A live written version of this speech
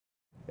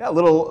Yeah, a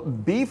little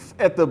beef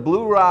at the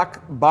Blue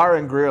Rock Bar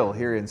and Grill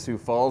here in Sioux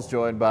Falls,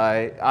 joined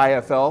by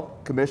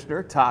IFL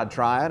Commissioner Todd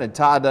Tryon. And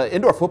Todd,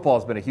 indoor football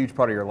has been a huge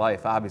part of your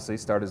life, obviously.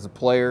 Started as a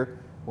player,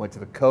 went to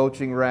the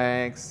coaching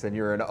ranks, and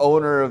you're an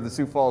owner of the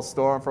Sioux Falls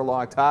Storm for a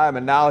long time,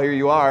 and now here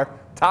you are,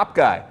 top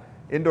guy,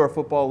 Indoor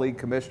Football League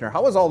Commissioner.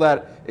 How was all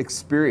that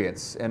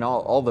experience and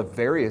all the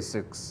various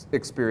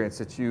experience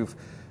that you've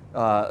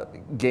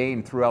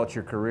gained throughout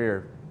your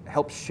career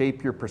help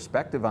shape your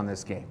perspective on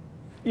this game?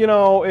 You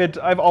know,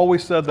 I've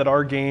always said that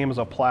our game is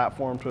a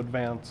platform to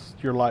advance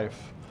your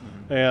life.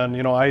 And,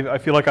 you know, I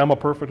feel like I'm a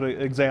perfect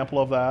example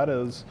of that.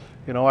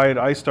 You know,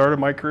 I started,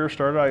 my career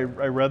started, I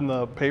read in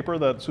the paper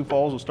that Sioux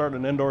Falls was starting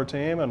an indoor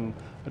team, and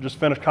I just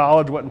finished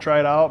college, went and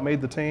tried out, made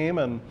the team,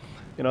 and,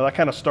 you know, that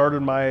kind of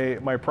started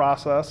my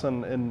process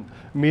and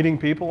meeting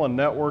people and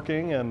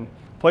networking, and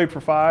played for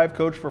 5,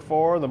 coached for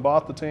 4, then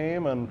bought the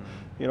team, and,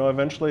 you know,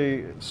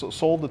 eventually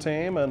sold the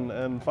team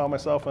and found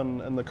myself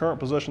in the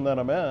current position that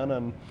I'm in.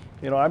 And,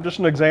 you know, I'm just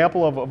an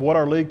example of what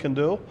our league can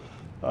do.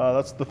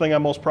 That's the thing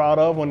I'm most proud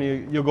of when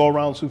you go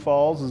around Sioux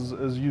Falls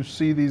is you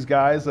see these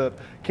guys that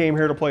came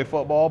here to play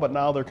football, but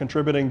now they're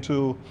contributing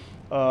to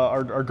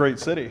our great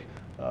city.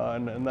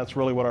 And that's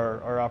really what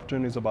our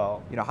opportunity is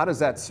about. You know, how does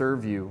that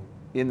serve you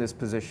in this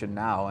position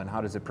now, and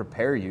how does it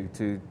prepare you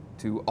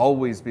to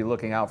always be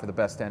looking out for the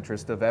best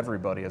interest of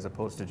everybody as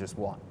opposed to just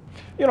one?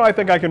 You know, I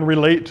think I can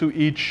relate to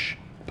each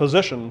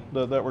position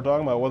that we're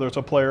talking about, whether it's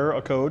a player,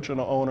 a coach, and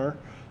an owner.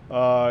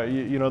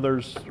 You know,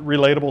 there's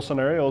relatable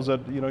scenarios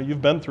that, you know,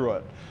 you've been through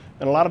it.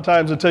 And a lot of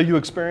times until you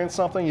experience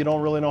something, you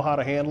don't really know how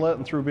to handle it.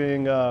 And through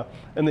being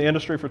in the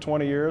industry for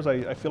 20 years,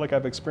 I feel like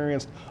I've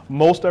experienced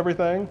most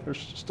everything. There's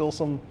still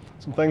some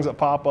things that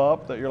pop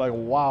up that you're like,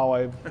 wow,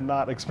 I've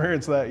not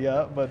experienced that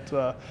yet. But,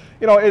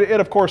 you know, it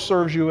of course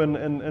serves you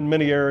in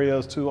many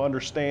areas to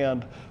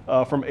understand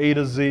from A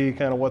to Z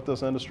kind of what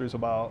this industry is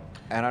about.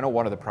 And I know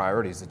one of the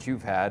priorities that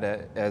you've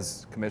had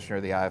as commissioner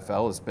of the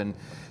IFL has been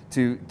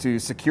to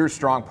secure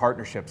strong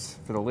partnerships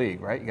for the league,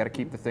 right? You got to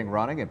keep the thing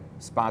running, and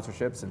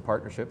sponsorships and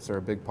partnerships are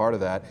a big part of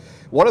that.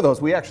 One of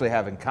those we actually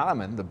have in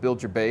common. The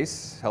Build Your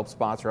Base helps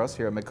sponsor us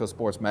here at Midco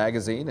Sports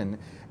magazine,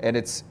 and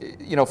it's,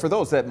 you know, for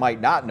those that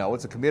might not know,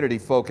 it's a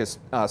community-focused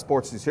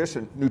sports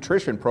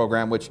nutrition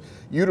program which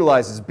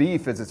utilizes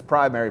beef as its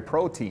primary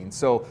protein.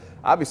 So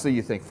obviously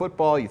you think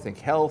football, you think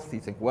health, you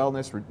think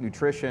wellness,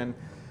 nutrition,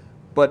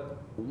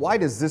 but why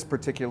does this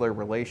particular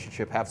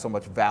relationship have so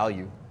much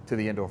value to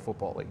the Indoor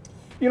Football League?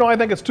 You know, I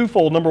think it's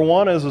twofold. Number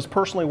one is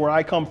personally where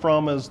I come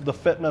from is the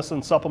fitness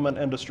and supplement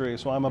industry.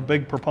 So I'm a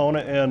big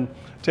proponent in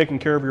taking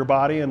care of your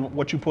body, and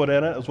what you put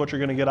in it is what you're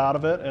going to get out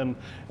of it. And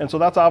so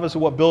that's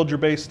obviously what Build Your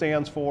Base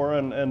stands for.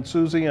 And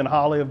Susie and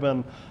Holly have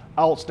been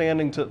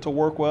outstanding to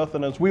work with.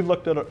 And as we've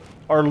looked at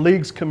our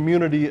league's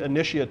community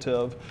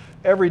initiative,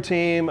 every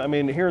team, I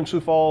mean, here in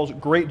Sioux Falls,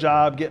 great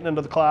job getting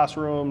into the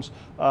classrooms,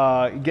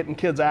 getting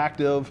kids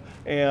active,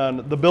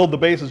 and the Build the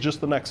Base is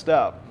just the next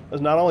step. As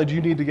not only do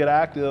you need to get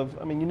active,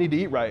 I mean, you need to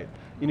eat right.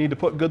 You need to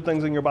put good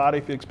things in your body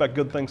if you expect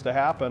good things to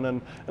happen.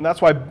 And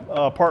that's why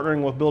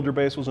partnering with Build Your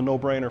Base was a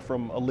no-brainer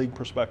from a league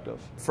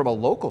perspective. From a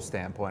local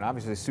standpoint,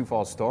 obviously Sioux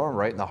Falls Storm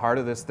right in the heart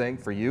of this thing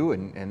for you,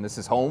 and this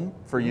is home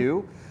for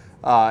you.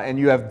 And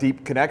you have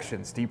deep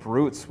connections, deep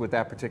roots with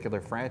that particular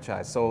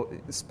franchise. So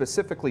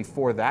specifically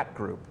for that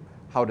group,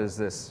 how does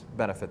this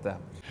benefit them?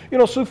 You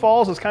know, Sioux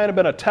Falls has kind of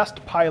been a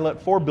test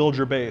pilot for Build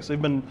Your Base.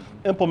 They've been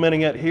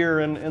implementing it here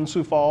in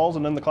Sioux Falls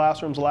and in the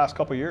classrooms the last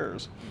couple of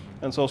years.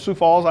 And so Sioux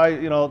Falls,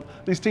 you know,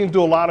 these teams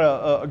do a lot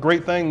of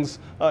great things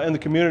in the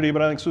community,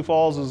 but I think Sioux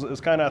Falls is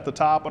kind of at the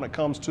top when it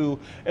comes to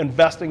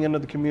investing into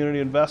the community,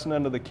 investing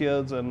into the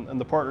kids, and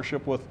the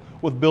partnership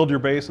with Build Your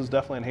Base has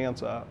definitely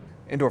enhanced that.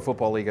 Indoor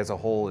Football League as a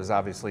whole is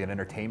obviously an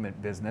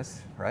entertainment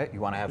business, right?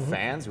 You want to have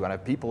fans, you want to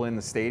have people in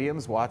the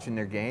stadiums watching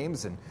their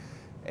games,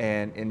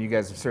 and you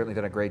guys have certainly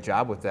done a great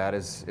job with that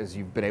as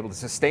you've been able to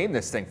sustain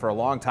this thing for a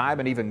long time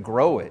and even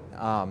grow it.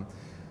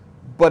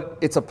 But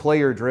it's a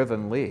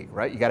player-driven league,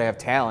 right? You got to have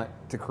talent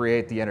to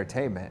create the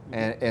entertainment.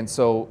 And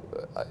so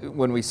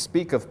when we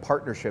speak of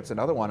partnerships,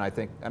 another one I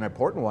think an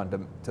important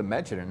one to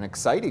mention, an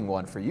exciting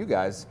one for you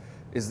guys,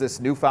 is this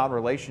newfound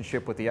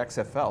relationship with the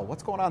XFL.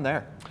 What's going on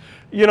there?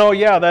 You know,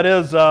 yeah, that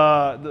is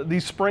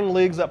these spring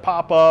leagues that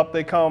pop up.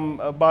 They come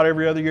about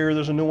every other year.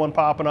 There's a new one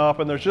popping up,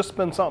 and there's just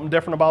been something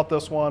different about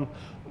this one.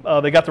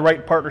 They got the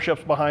right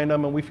partnerships behind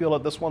them, and we feel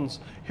that this one's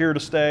here to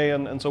stay.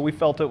 And so we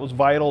felt it was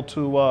vital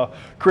to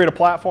create a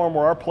platform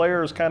where our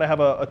players kind of have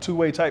a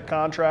two-way type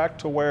contract,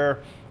 to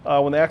where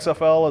when the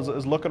XFL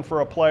is looking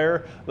for a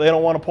player, they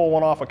don't want to pull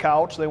one off a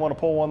couch. They want to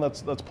pull one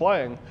that's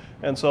playing.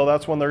 And so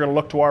that's when they're going to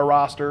look to our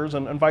rosters,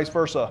 and vice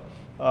versa.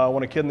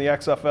 When a kid in the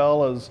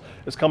XFL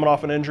is coming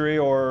off an injury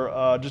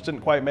or just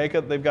didn't quite make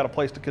it, they've got a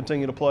place to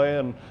continue to play,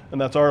 and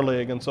that's our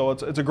league. And so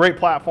it's a great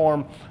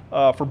platform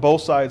for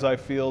both sides, I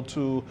feel,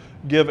 to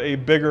give a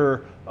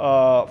bigger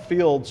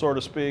field, so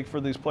to speak, for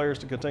these players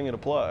to continue to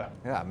play.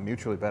 Yeah,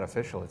 mutually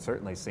beneficial, it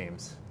certainly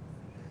seems.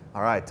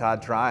 All right,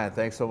 Todd Tryon,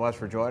 thanks so much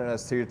for joining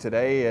us here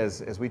today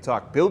as we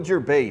talk Build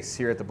Your Base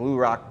here at the Blue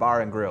Rock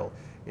Bar and Grill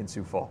in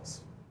Sioux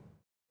Falls.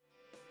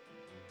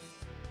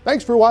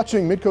 Thanks for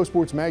watching Midco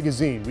Sports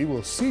Magazine. We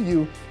will see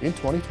you in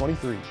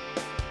 2023.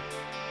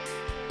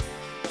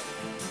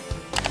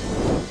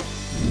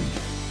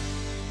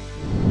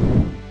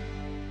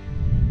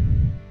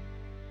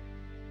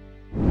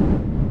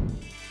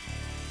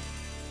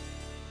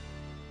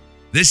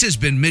 This has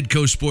been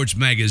Midco Sports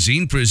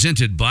Magazine,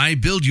 presented by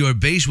Build Your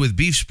Base with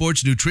Beef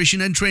Sports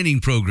Nutrition and Training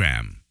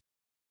Program.